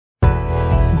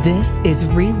This is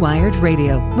Rewired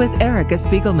Radio with Erica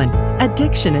Spiegelman,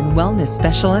 addiction and wellness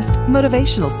specialist,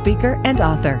 motivational speaker, and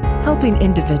author, helping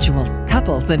individuals,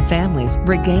 couples, and families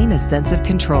regain a sense of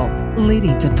control,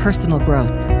 leading to personal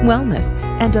growth, wellness,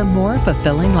 and a more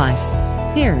fulfilling life.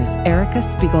 Here's Erica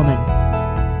Spiegelman.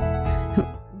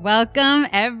 Welcome,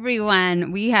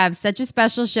 everyone. We have such a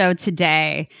special show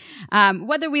today.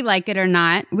 Whether we like it or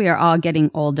not, we are all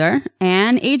getting older,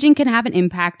 and aging can have an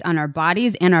impact on our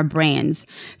bodies and our brains.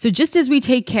 So just as we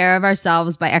take care of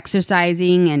ourselves by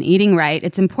exercising and eating right,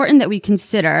 it's important that we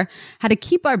consider how to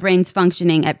keep our brains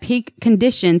functioning at peak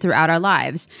condition throughout our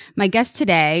lives. My guest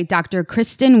today, Dr.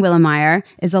 Kristen Willemeyer,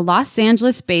 is a Los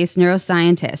Angeles-based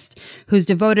neuroscientist who's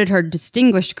devoted her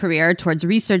distinguished career towards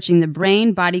researching the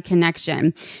brain-body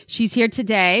connection. She's here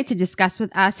today to discuss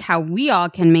with us how we all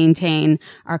can maintain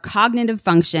our cognitive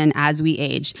function as we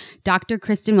age. Dr.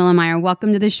 Kristen Willemeyer,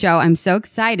 welcome to the show. I'm so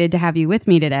excited to have you with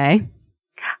me today.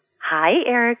 Hi,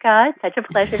 Erica. It's such a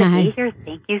pleasure to be here.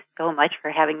 Thank you so much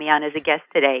for having me on as a guest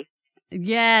today.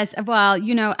 Yes. Well,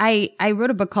 you know, I wrote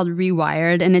a book called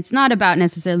Rewired, and it's not about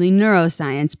necessarily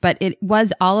neuroscience, but it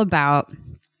was all about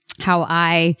how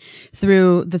I,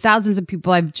 through the thousands of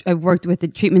people I've worked with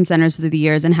at treatment centers through the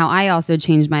years, and how I also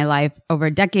changed my life over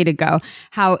a decade ago,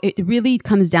 how it really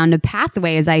comes down to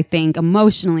pathways, I think,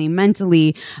 emotionally,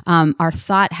 mentally, our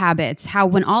thought habits, how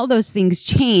when all those things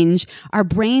change, our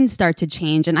brains start to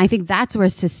change. And I think that's where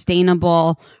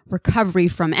sustainable recovery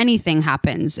from anything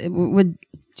happens. Do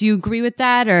you agree with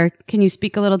that, or can you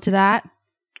speak a little to that?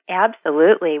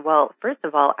 Absolutely. Well, first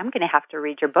of all, I'm going to have to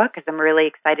read your book because I'm really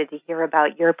excited to hear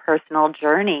about your personal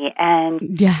journey.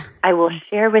 And I will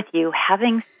share with you,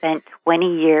 having spent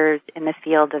 20 years in the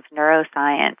field of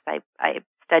neuroscience, I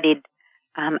studied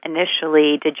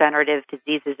initially degenerative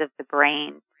diseases of the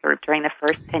brain during the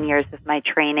first 10 years of my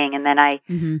training. And then I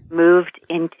moved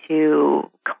into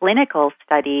clinical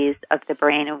studies of the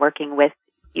brain and working with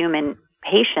human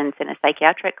patients in a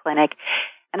psychiatric clinic.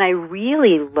 And I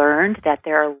really learned that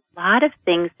there are a lot of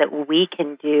things that we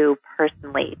can do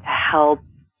personally to help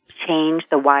change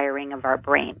the wiring of our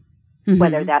brain,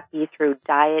 whether that be through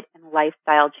diet and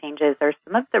lifestyle changes or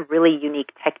some of the really unique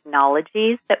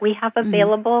technologies that we have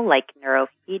available, like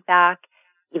neurofeedback,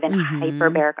 even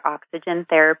hyperbaric oxygen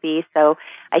therapy. So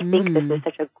I think this is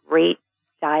such a great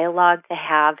dialogue to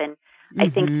have. And I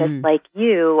think just like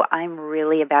you, I'm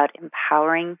really about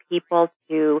empowering people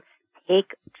to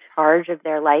take charge of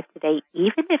their life today,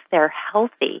 even if they're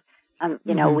healthy.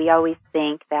 You know, we always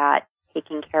think that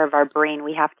taking care of our brain,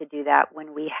 we have to do that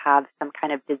when we have some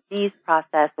kind of disease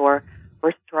process or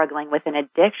we're struggling with an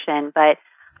addiction. But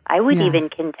I would even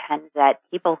contend that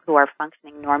people who are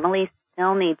functioning normally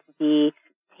still need to be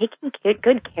taking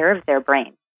good care of their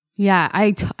brain. Yeah,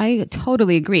 I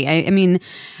totally agree. I mean,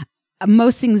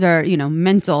 most things are, you know,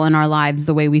 mental in our lives,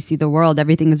 the way we see the world.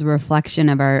 Everything is a reflection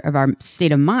of our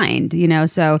state of mind, you know.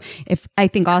 So if I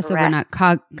think also we're not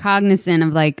cognizant of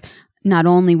like not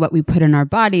only what we put in our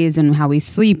bodies and how we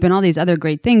sleep and all these other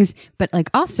great things, but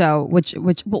like also which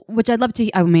I'd love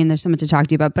to. I mean, there's so much to talk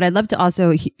to you about, but I'd love to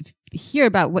also hear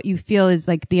about what you feel is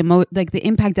like the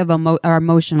impact of our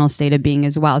emotional state of being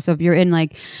as well. So if you're in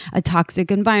like a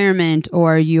toxic environment,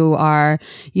 or you are,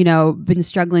 you know, been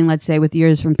struggling, let's say, with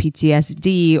years from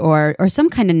PTSD or some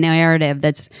kind of narrative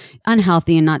that's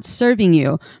unhealthy and not serving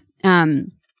you,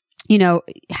 you know,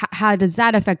 how does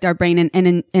that affect our brain?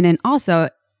 And then also,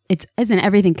 isn't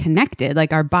everything connected,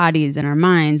 like our bodies and our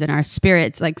minds and our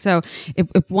spirits? Like, so if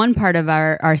one part of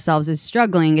ourselves is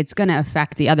struggling, it's going to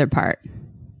affect the other part.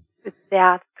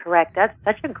 That's correct. That's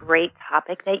such a great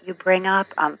topic that you bring up,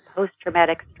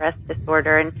 post-traumatic stress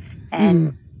disorder.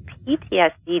 And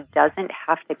PTSD doesn't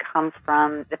have to come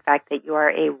from the fact that you are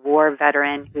a war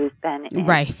veteran who's been in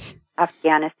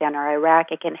Afghanistan or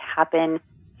Iraq. It can happen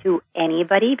to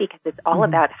anybody because it's all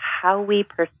about how we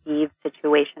perceive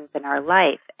situations in our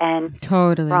life. And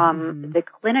from the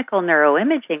clinical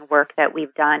neuroimaging work that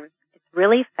we've done, it's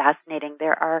really fascinating.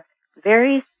 There are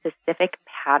very specific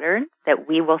patterns that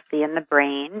we will see in the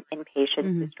brain in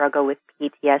patients who struggle with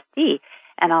PTSD.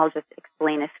 And I'll just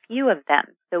explain a few of them.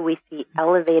 So we see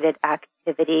elevated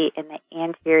activity in the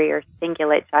anterior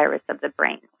cingulate gyrus of the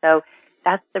brain. So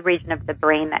that's the region of the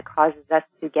brain that causes us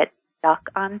to get stuck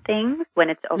on things when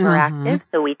it's overactive.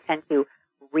 So we tend to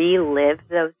relive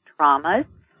those traumas.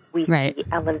 We see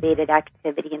elevated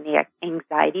activity in the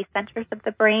anxiety centers of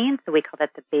the brain. So we call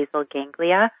that the basal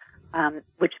ganglia,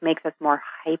 which makes us more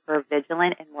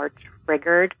hypervigilant and more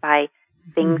triggered by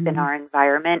things in our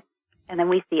environment. And then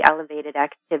we see elevated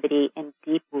activity in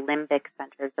deep limbic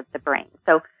centers of the brain.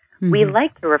 So we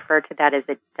like to refer to that as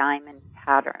a diamond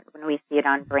pattern when we see it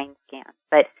on brain scans.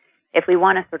 But if we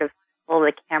want to sort of pull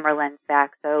the camera lens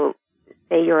back, so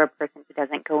say you're a person who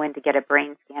doesn't go in to get a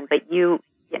brain scan, but you're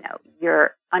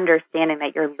understanding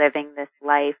that you're living this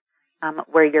life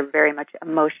where you're very much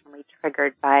emotionally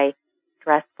triggered by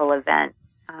stressful events.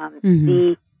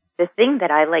 The thing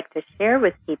that I like to share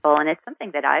with people, and it's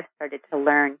something that I've started to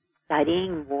learn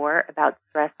studying more about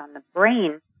stress on the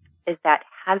brain, is that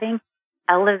having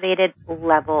elevated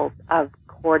levels of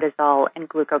cortisol and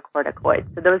glucocorticoids,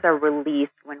 so those are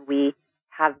released when we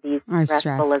have these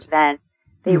stressful events,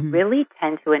 they really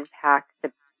tend to impact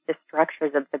the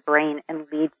structures of the brain and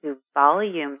lead to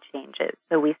volume changes.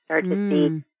 So we start to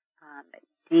see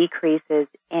decreases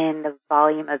in the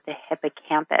volume of the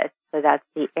hippocampus. So that's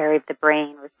the area of the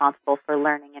brain responsible for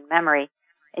learning and memory,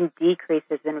 and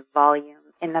decreases in volume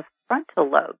in the frontal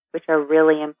lobes, which are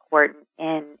really important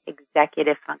in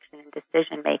executive function and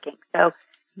decision making. So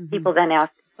people then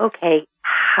ask, okay,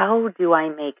 how do I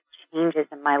make changes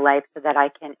in my life so that I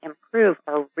can improve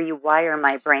or rewire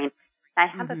my brain? I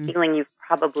have a feeling you've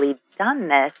probably done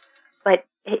this, but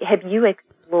have you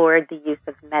explored the use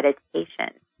of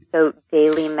meditation? So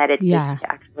daily meditation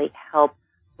to actually help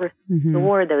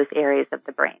restore those areas of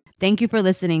the brain. Thank you for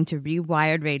listening to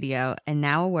Rewired Radio. And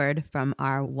now a word from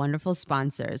our wonderful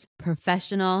sponsors,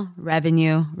 Professional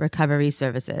Revenue Recovery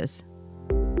Services.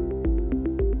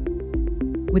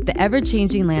 With the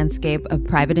ever-changing landscape of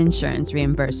private insurance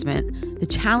reimbursement, the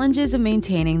challenges of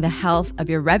maintaining the health of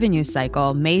your revenue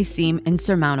cycle may seem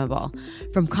insurmountable.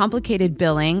 From complicated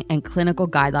billing and clinical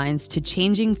guidelines to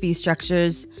changing fee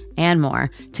structures and more,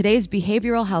 today's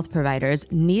behavioral health providers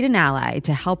need an ally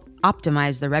to help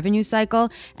optimize the revenue cycle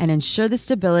and ensure the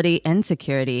stability and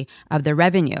security of the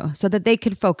revenue so that they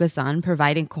can focus on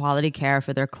providing quality care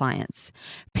for their clients.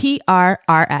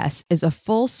 PRRS is a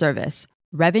full-service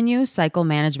revenue cycle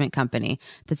management company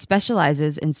that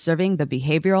specializes in serving the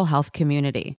behavioral health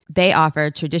community. They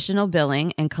offer traditional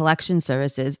billing and collection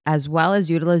services as well as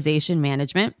utilization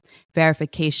management,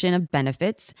 verification of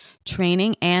benefits,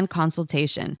 training, and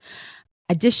consultation.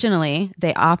 Additionally,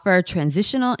 they offer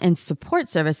transitional and support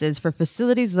services for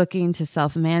facilities looking to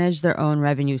self-manage their own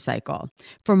revenue cycle.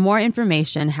 For more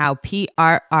information how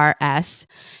PRRS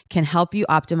can help you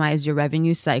optimize your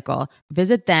revenue cycle,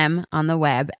 visit them on the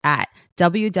web at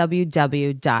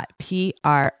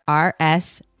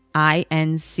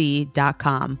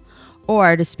www.prrsinc.com.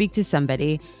 Or to speak to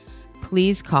somebody,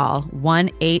 please call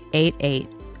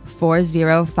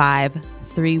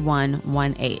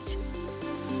 1-888-405-3118.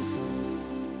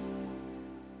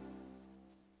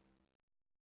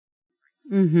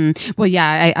 Well,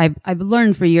 yeah, I've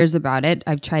learned for years about it.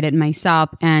 I've tried it myself,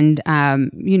 and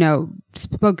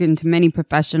spoken to many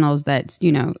professionals that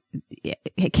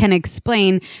can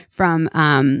explain from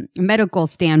a medical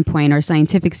standpoint or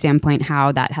scientific standpoint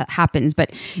how that happens.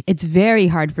 But it's very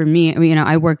hard for me.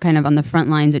 I work kind of on the front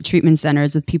lines at treatment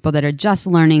centers with people that are just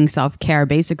learning self-care,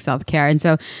 basic self-care, and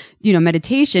so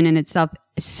meditation in itself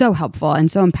is so helpful and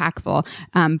so impactful.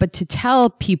 But to tell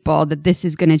people that this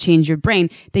is going to change your brain,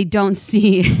 they don't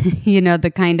see,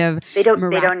 the kind of they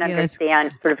don't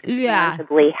understand sort of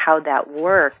tangibly how that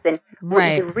works. And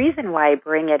the reason why I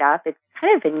bring it up, it's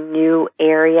kind of a new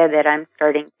area that I'm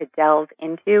starting to delve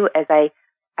into as I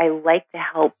like to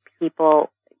help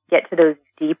people get to those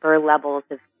deeper levels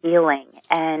of healing.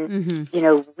 And,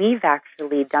 we've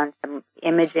actually done some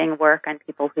imaging work on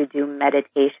people who do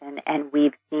meditation, and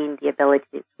we've seen the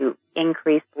ability to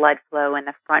increase blood flow in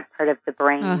the front part of the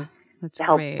brain to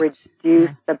help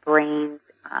reduce the brain's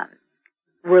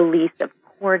release of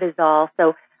cortisol.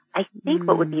 So I think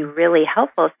what would be really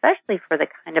helpful, especially for the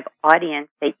kind of audience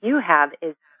that you have,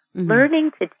 is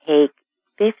learning to take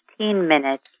 15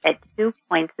 minutes at 2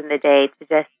 points in the day to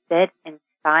just sit in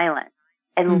silence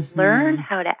and learn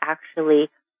how to actually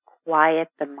quiet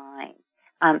the mind.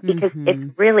 Because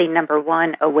it's really, number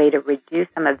one, a way to reduce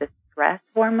some of the stress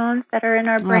hormones that are in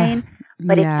our brain,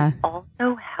 but it can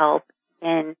also help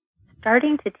in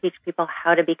starting to teach people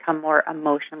how to become more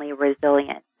emotionally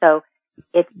resilient. So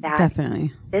it's that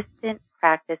consistent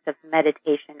practice of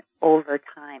meditation over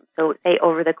time. So say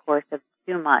over the course of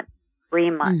 2 months,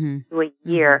 3 months to a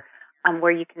year,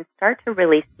 where you can start to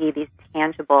really see these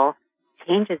tangible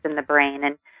changes in the brain.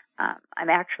 And I'm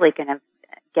actually going to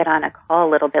get on a call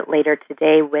a little bit later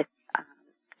today with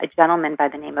a gentleman by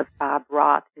the name of Bob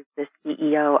Roth, who's the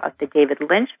CEO of the David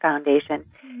Lynch Foundation.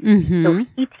 So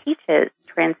he teaches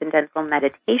transcendental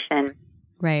meditation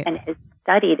and has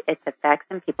studied its effects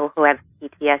in people who have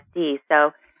PTSD.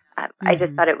 So I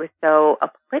just thought it was so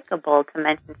applicable to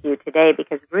mention to you today,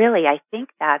 because really I think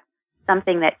that's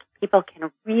something that people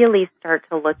can really start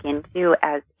to look into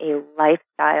as a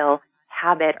lifestyle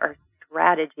habit or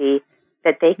strategy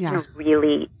that they can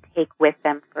really take with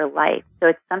them for life. So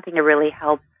it's something to really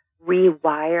help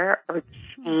rewire or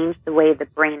change the way the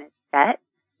brain is set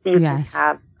so you can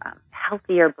have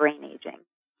healthier brain aging.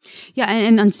 Yeah,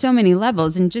 and on so many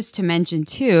levels. And just to mention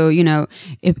too, you know,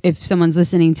 if someone's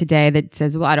listening today that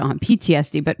says, well, I don't have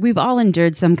PTSD, but we've all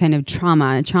endured some kind of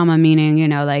trauma meaning, you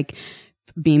know, like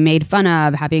being made fun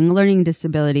of, having a learning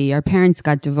disability, our parents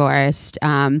got divorced,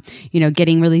 you know,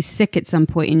 getting really sick at some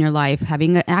point in your life,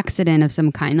 having an accident of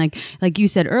some kind. Like you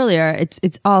said earlier,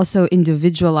 it's also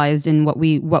individualized in what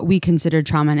we consider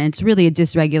trauma, and it's really a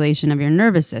dysregulation of your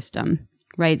nervous system,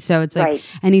 right? So it's like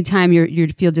anytime you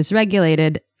feel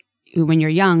dysregulated, when you're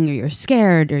young or you're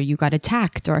scared or you got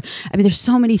attacked, or I mean, there's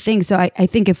so many things. So I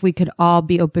think if we could all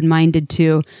be open-minded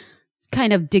to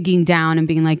kind of digging down and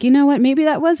being like, you know what, maybe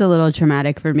that was a little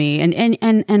traumatic for me.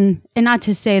 And not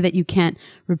to say that you can't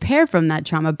repair from that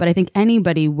trauma, but I think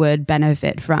anybody would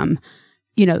benefit from,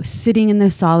 you know, sitting in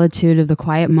the solitude of the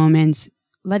quiet moments,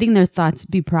 letting their thoughts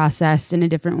be processed in a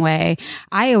different way.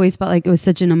 I always felt like it was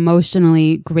such an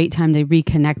emotionally great time to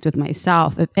reconnect with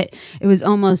myself. It was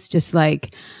almost just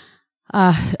like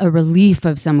a relief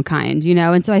of some kind, you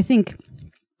know? And so I think,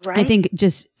 I think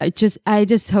I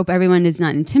just hope everyone is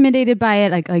not intimidated by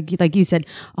it. Like you said,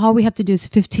 all we have to do is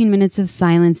 15 minutes of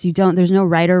silence. There's no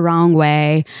right or wrong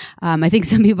way. I think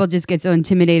some people just get so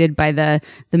intimidated by the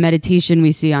meditation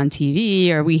we see on TV,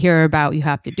 or we hear about you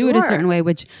have to do it a certain way,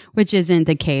 which isn't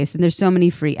the case. And there's so many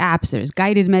free apps. There's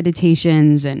guided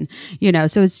meditations, and you know,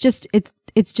 so it's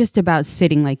just about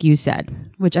sitting, like you said,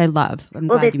 which I love. I'm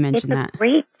glad you mentioned that. It's a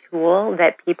great tool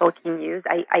that people can use.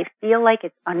 I feel like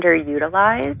it's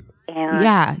underutilized. And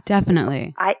yeah,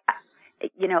 definitely. I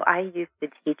used to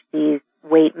teach these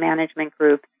weight management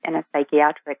groups in a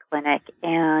psychiatric clinic,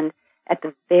 and at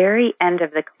the very end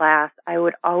of the class, I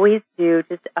would always do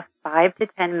just a 5 to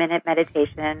 10 minute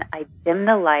meditation. I'd dim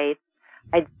the lights.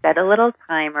 I'd set a little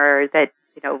timer that,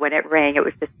 you know, when it rang, it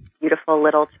was just beautiful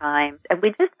little chimes, and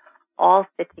we just all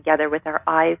sit together with our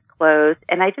eyes closed,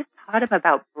 and I just taught them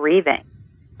about breathing.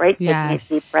 Right? Yes.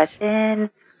 Taking a deep breath in,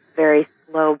 very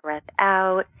slow breath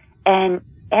out. And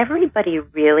everybody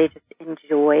really just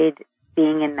enjoyed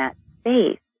being in that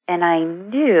space. And I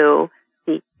knew,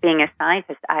 being a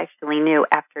scientist, I actually knew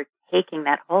after taking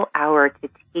that whole hour to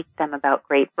teach them about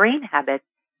great brain habits,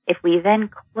 if we then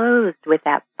closed with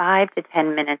that 5 to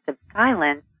 10 minutes of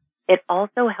silence, it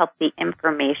also helped the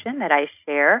information that I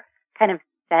share kind of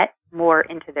set more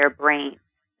into their brain.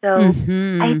 So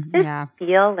I just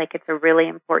feel like it's a really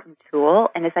important tool.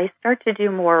 And as I start to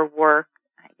do more work,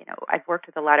 you know, I've worked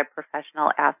with a lot of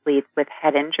professional athletes with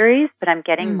head injuries, but I'm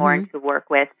getting more into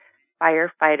work with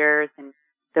firefighters and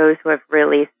those who have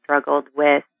really struggled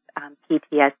with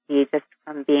PTSD just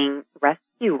from being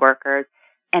rescue workers,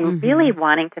 and really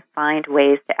wanting to find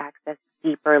ways to access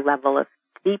deeper levels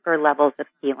of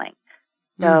healing.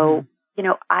 So, you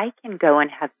know, I can go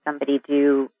and have somebody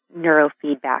do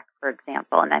neurofeedback, for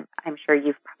example, and I'm sure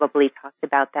you've probably talked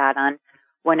about that on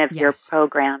one of your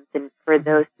programs. And for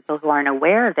those people who aren't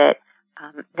aware of it,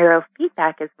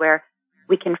 neurofeedback is where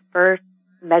we can first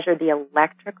measure the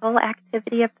electrical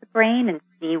activity of the brain and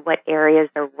see what areas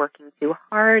are working too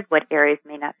hard, what areas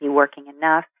may not be working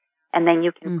enough, and then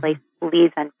you can place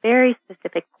leads on very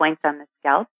specific points on the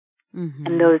scalp,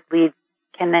 and those leads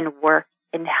can then work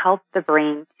and help the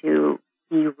brain to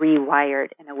be rewired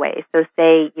in a way. So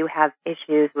say you have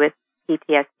issues with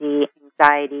PTSD,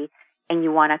 anxiety, and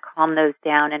you want to calm those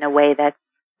down in a way that's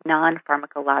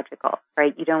non-pharmacological,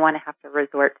 right? You don't want to have to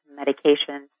resort to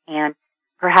medication, and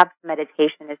perhaps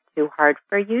meditation is too hard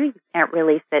for you. You can't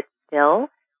really sit still.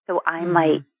 So I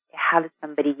might have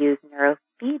somebody use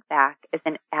neurofeedback as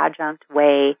an adjunct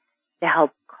way to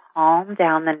help calm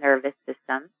down the nervous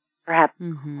system, perhaps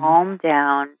calm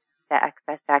down the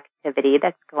excess activity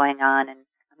that's going on in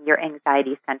your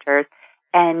anxiety centers.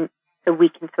 And so we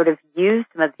can sort of use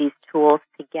some of these tools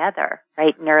together,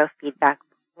 right? Neurofeedback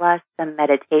plus some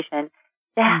meditation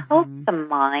to help the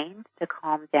mind to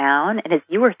calm down. And as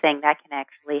you were saying, that can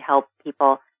actually help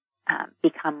people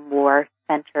become more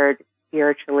centered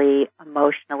spiritually,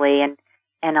 emotionally.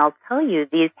 And I'll tell you,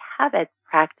 these habits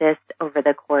practiced over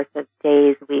the course of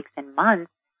days, weeks, and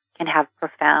months can have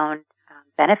profound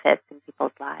benefits in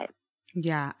people's lives.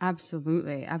 Yeah,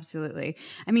 absolutely. Absolutely.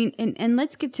 I mean, and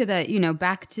let's get to the, you know,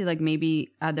 back to like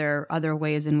maybe other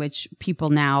ways in which people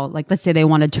now, like, let's say they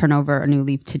want to turn over a new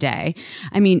leaf today.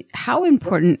 I mean, how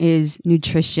important is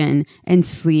nutrition and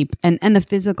sleep and the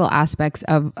physical aspects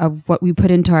of what we put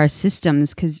into our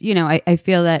systems? Because, you know, I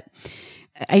feel that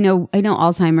I know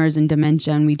Alzheimer's and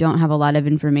dementia, and we don't have a lot of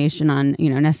information on, you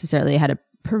know, necessarily how to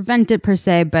prevent it per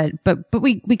se, but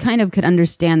we kind of could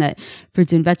understand that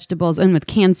fruits and vegetables, and with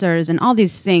cancers and all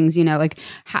these things, like,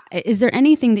 is there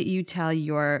anything that you tell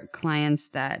your clients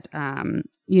that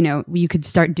you could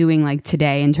start doing like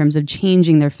today in terms of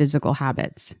changing their physical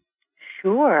habits?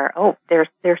 Sure. Oh,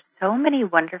 there's so many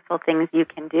wonderful things you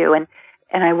can do. And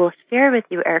I will share with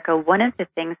you, Erica, one of the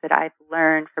things that I've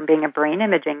learned from being a brain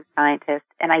imaging scientist,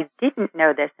 and I didn't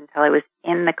know this until I was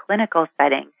in the clinical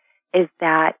setting, is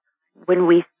that when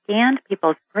we scanned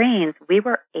people's brains, we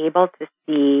were able to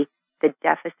see the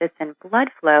deficits in blood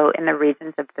flow in the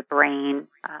regions of the brain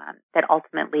that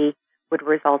ultimately would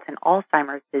result in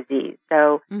Alzheimer's disease.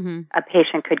 So a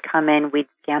patient could come in, we'd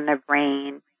scan their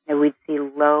brain, and we'd see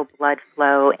low blood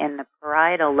flow in the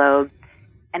parietal lobes.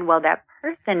 And while that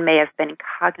person may have been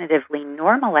cognitively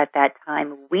normal at that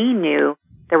time, we knew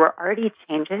there were already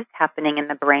changes happening in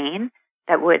the brain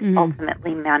that would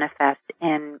ultimately manifest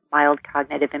in mild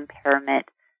cognitive impairment.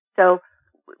 So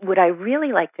what I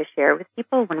really like to share with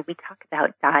people when we talk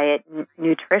about diet and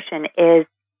nutrition is,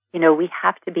 we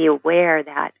have to be aware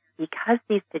that because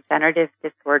these degenerative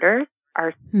disorders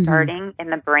are starting in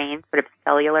the brain sort of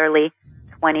cellularly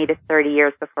 20 to 30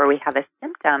 years before we have a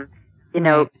symptom,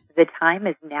 the time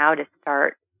is now to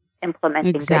start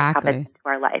implementing good habits into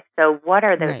our life. So what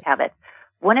are those habits?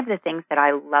 One of the things that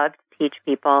I love to teach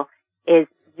people is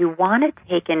you want to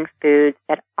take in foods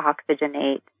that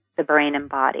oxygenate the brain and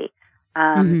body.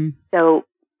 So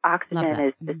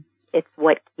oxygen it's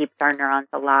what keeps our neurons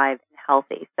alive and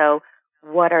healthy. So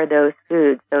what are those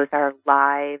foods? Those are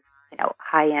live,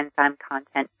 high enzyme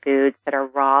content foods that are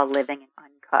raw, living,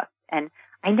 and uncooked. And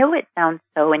I know it sounds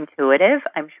so intuitive.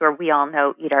 I'm sure we all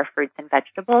know eat our fruits and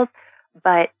vegetables.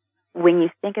 But when you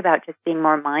think about just being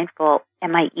more mindful,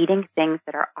 am I eating things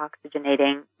that are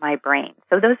oxygenating my brain?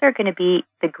 So those are going to be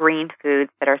the green foods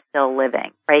that are still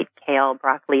living, right? Kale,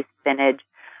 broccoli, spinach.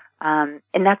 And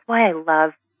that's why I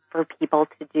love for people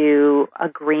to do a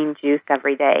green juice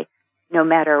every day. No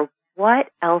matter what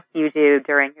else you do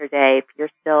during your day, if you're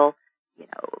still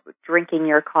drinking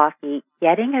your coffee,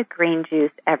 getting a green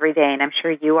juice every day, and I'm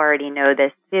sure you already know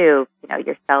this too,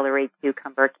 your celery,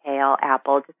 cucumber, kale,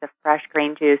 apple, just a fresh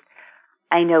green juice,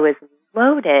 I know is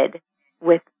loaded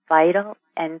with vital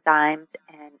enzymes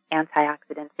and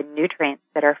antioxidants and nutrients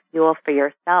that are fuel for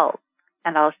your cells.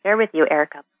 And I'll share with you,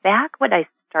 Erica, back when I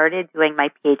started doing my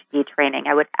PhD training,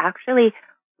 I would actually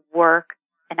work,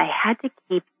 and I had to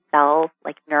keep cells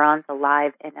like neurons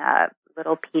alive in a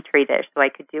little petri dish so I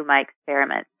could do my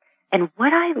experiments. And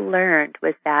what I learned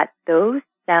was that those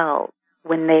cells,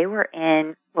 when they were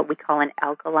in what we call an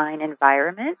alkaline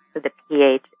environment, so the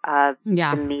pH of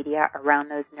the media around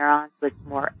those neurons was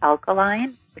more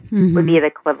alkaline, which would be the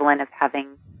equivalent of having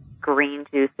green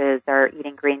juices or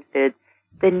eating green foods,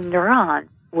 the neurons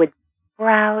would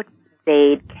sprout,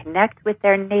 they'd connect with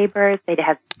their neighbors, they'd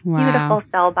have beautiful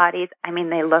cell bodies. I mean,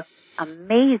 they look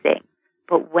amazing.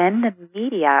 But when the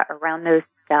media around those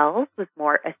cells was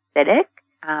more acidic,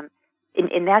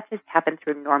 and that just happened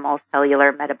through normal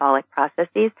cellular metabolic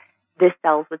processes, the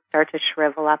cells would start to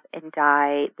shrivel up and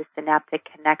die. The synaptic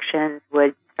connections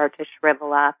would start to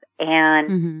shrivel up,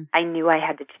 and I knew I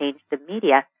had to change the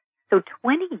media. So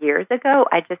 20 years ago,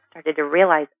 I just started to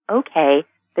realize, okay,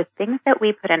 the things that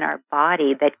we put in our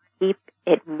body that keep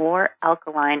it more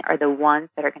alkaline are the ones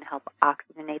that are going to help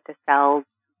oxygenate the cells,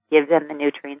 give them the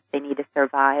nutrients they need to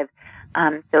survive.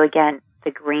 So again,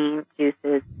 the green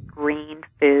juices, green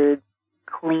foods,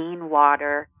 clean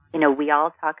water. We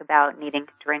all talk about needing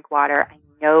to drink water. I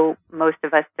know most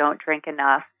of us don't drink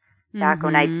enough. Back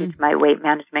when I teach my weight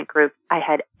management group, I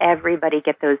had everybody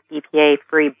get those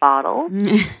BPA-free bottles and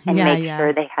make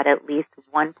sure they had at least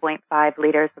 1.5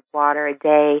 liters of water a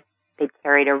day. They'd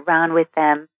carry it around with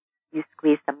them. You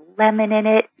squeeze some lemon in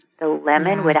it. The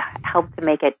lemon would help to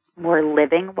make it more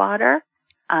living water.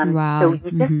 So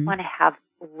you just want to have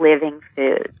living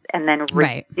foods and then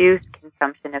reduce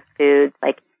consumption of foods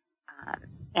like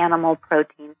animal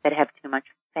proteins that have too much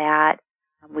fat.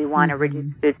 We want to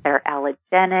reduce foods that are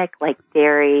allergenic like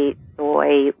dairy,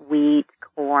 soy, wheat,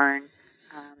 corn.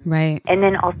 And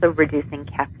then also reducing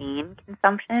caffeine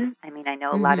consumption. I mean, I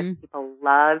know a lot of people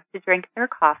love to drink their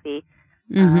coffee,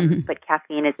 but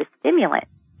caffeine is a stimulant.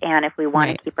 And if we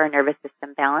want to keep our nervous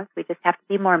system balanced, we just have to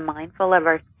be more mindful of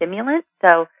our stimulants.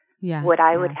 So what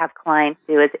I would have clients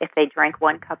do is if they drank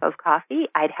 1 cup of coffee,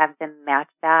 I'd have them match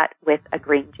that with a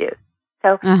green juice.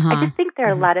 So I just think there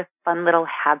are a lot of fun little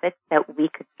habits that we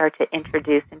could start to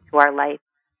introduce into our life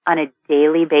on a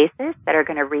daily basis that are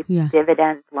going to reap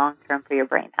dividends long-term for your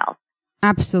brain health.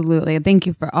 Absolutely. Thank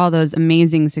you for all those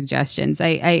amazing suggestions.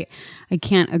 I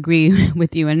can't agree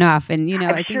with you enough. And,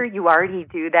 I'm sure you already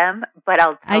do them, but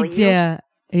I'll tell you. I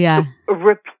do. Yeah.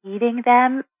 Repeating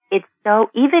them, it's so,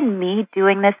 even me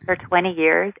doing this for 20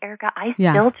 years, Erica, I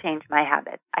still change my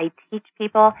habits. I teach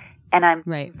people, and I'm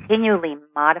continually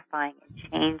modifying and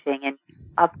changing and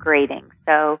upgrading.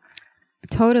 So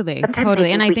totally. And I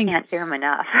think we can't hear them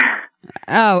enough.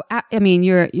 Oh, I mean,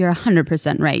 you're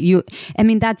 100% right.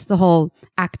 That's the whole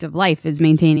act of life, is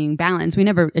maintaining balance. We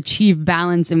never achieve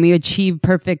balance and we achieve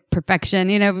perfection.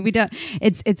 We don't,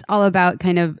 it's all about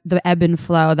kind of the ebb and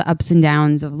flow, the ups and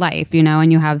downs of life,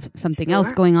 and you have something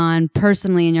else going on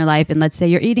personally in your life. And let's say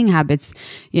your eating habits,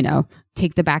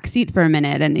 take the back seat for a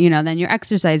minute, and then your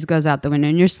exercise goes out the window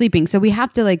and you're sleeping. So we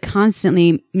have to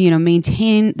constantly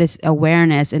maintain this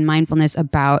awareness and mindfulness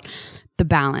about the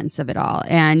balance of it all.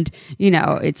 And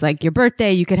it's like your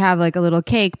birthday, you could have a little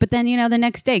cake, but then the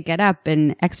next day get up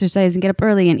and exercise and get up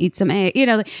early and eat some egg,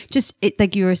 just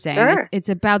like you were saying. It's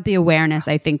about the awareness,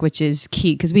 I think, which is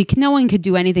key, because no one could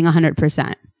do anything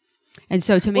 100%, and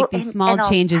so to make these small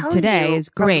changes today is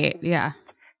great.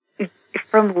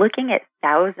 From looking at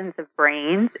thousands of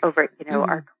brains over,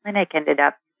 our clinic ended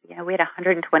up, we had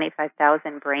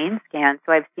 125,000 brain scans.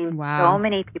 So I've seen so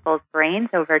many people's brains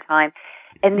over time.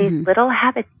 And these little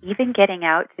habits, even getting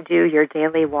out to do your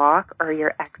daily walk or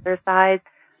your exercise,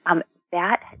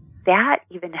 that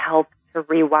even helps to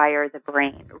rewire the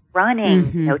brain.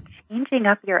 Running, changing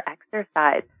up your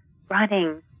exercise,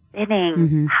 running,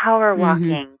 spinning, power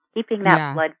walking, keeping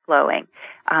that blood flowing.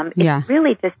 It's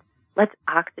really just, let's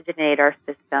oxygenate our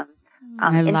system.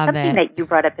 I love something that you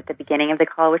brought up at the beginning of the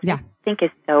call, which I think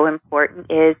is so important,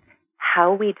 is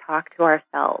how we talk to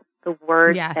ourselves, the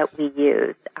words that we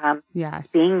use.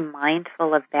 Being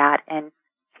mindful of that and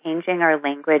changing our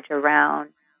language around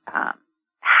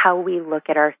how we look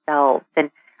at ourselves.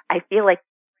 And I feel like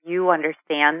you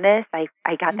understand this. I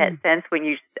got that sense when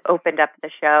you opened up the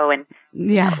show. And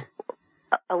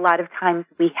a lot of times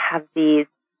we have these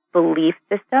belief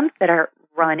systems that are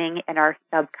running in our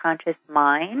subconscious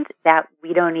mind that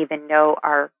we don't even know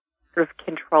are sort of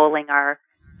controlling our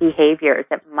behaviors.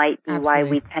 That might be why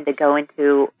we tend to go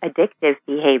into addictive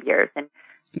behaviors. And,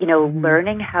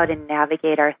 learning how to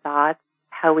navigate our thoughts,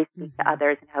 how we speak to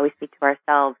others, and how we speak to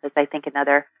ourselves is, I think,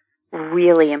 another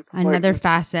really important. Another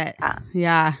facet.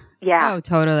 Yeah. Oh,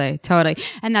 totally.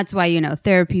 And that's why,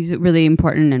 therapy is really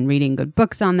important, and reading good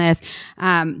books on this.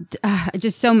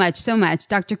 Just so much.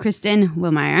 Dr. Kristen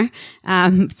Willmeyer,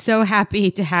 so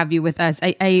happy to have you with us.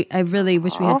 I really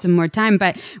wish we had some more time,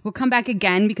 but we'll come back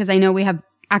again, because I know we have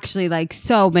actually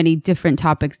so many different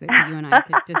topics that you and I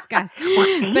could discuss.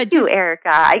 Well, thank you, Erica.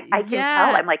 I can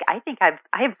tell. I'm I think I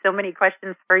have so many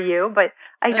questions for you, but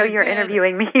I know you're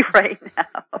interviewing me right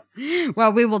now.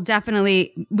 Well, we will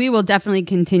definitely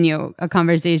continue a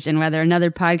conversation, whether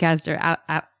another podcast or out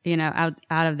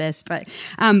of this. But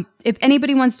if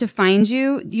anybody wants to find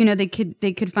you, they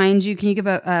could find you. Can you give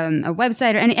a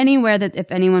website or anywhere that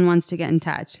if anyone wants to get in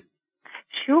touch?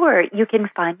 Sure. You can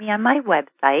find me on my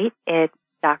website. It's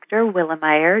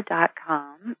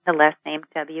drwillemeyer.com. The last name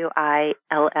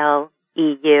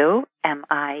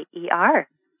WILLEUMIER.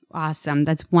 Awesome.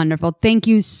 That's wonderful. Thank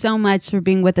you so much for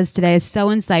being with us today. It's so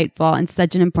insightful and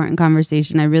such an important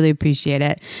conversation. I really appreciate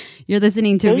it. You're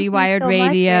listening to Rewired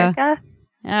Radio. Much,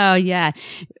 oh, yeah.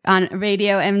 On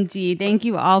Radio MD. Thank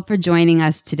you all for joining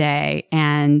us today.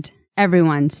 And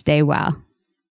everyone, stay well.